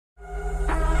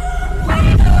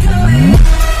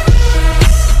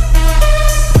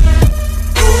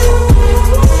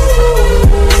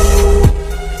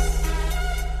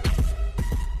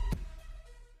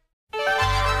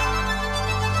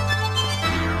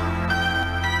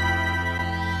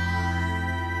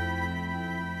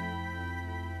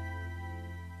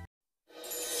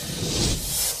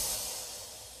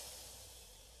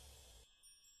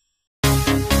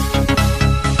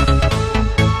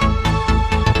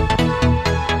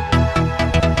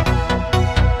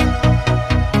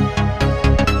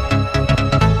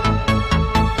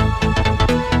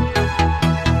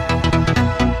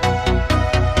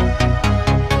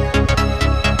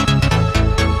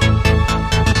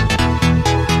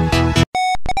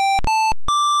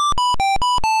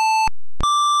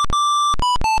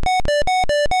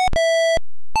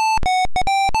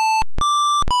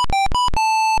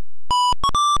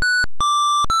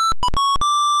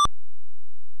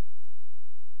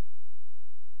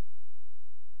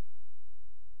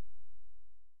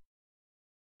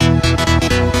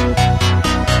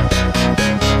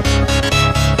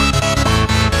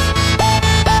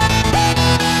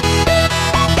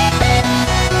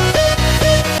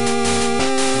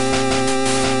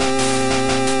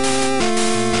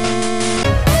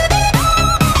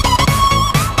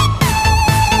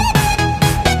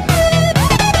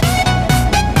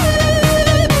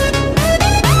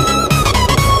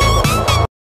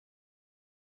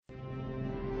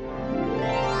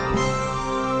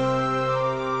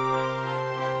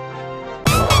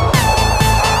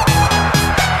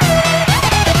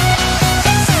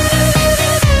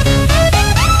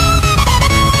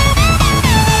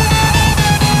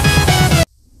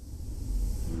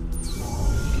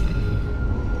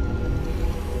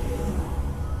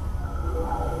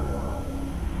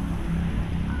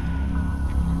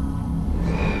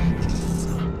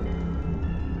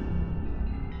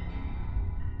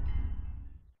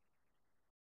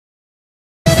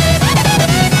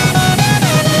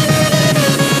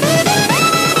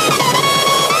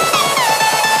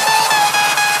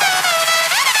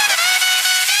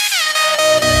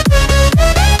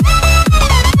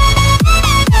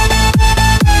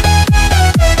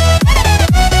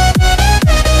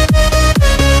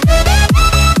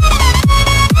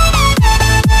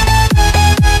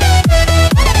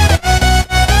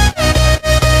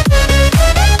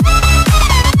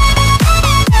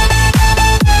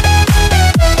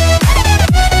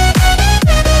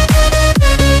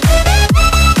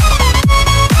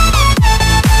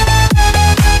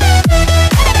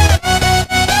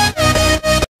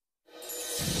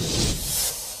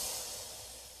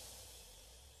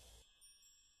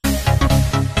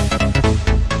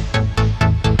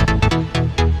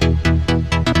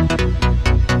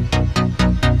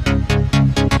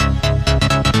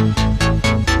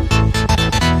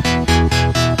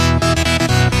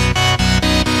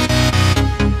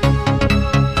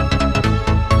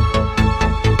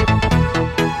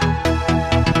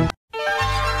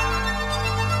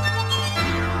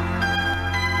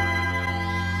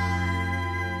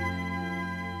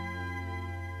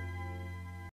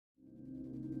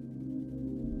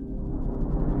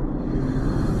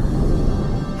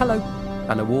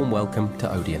and a warm welcome to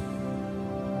Odeon.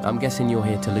 I'm guessing you're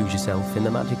here to lose yourself in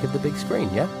the magic of the big screen,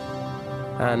 yeah?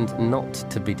 And not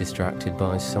to be distracted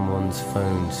by someone's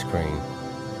phone screen.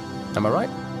 Am I right?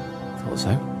 Thought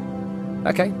so.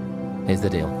 Okay, here's the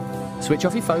deal. Switch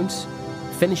off your phones,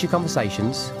 finish your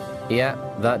conversations. Yeah,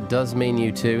 that does mean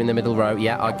you two in the middle row.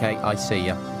 Yeah, okay, I see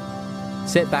ya.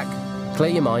 Sit back,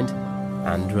 clear your mind,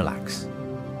 and relax.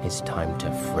 It's time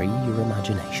to free your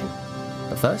imagination.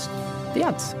 But first, the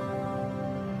ads.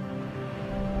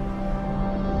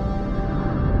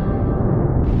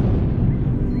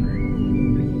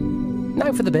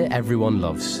 Now for the bit everyone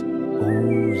loves.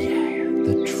 Oh yeah,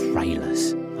 the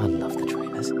trailers. I love the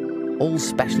trailers. All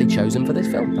specially chosen for this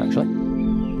film, actually.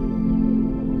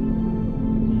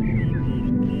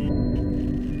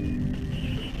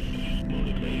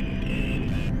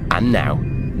 And now,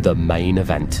 the main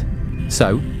event.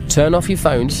 So, turn off your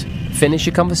phones, finish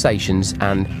your conversations,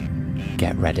 and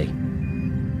get ready.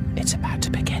 It's about to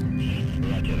begin.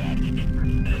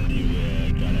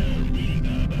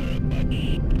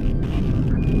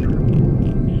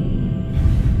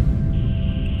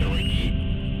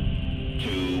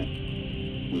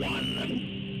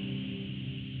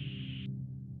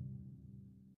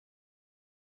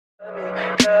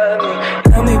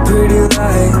 Tell me pretty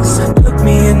lies, look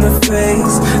me in the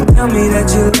face. Tell me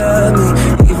that you love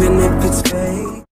me,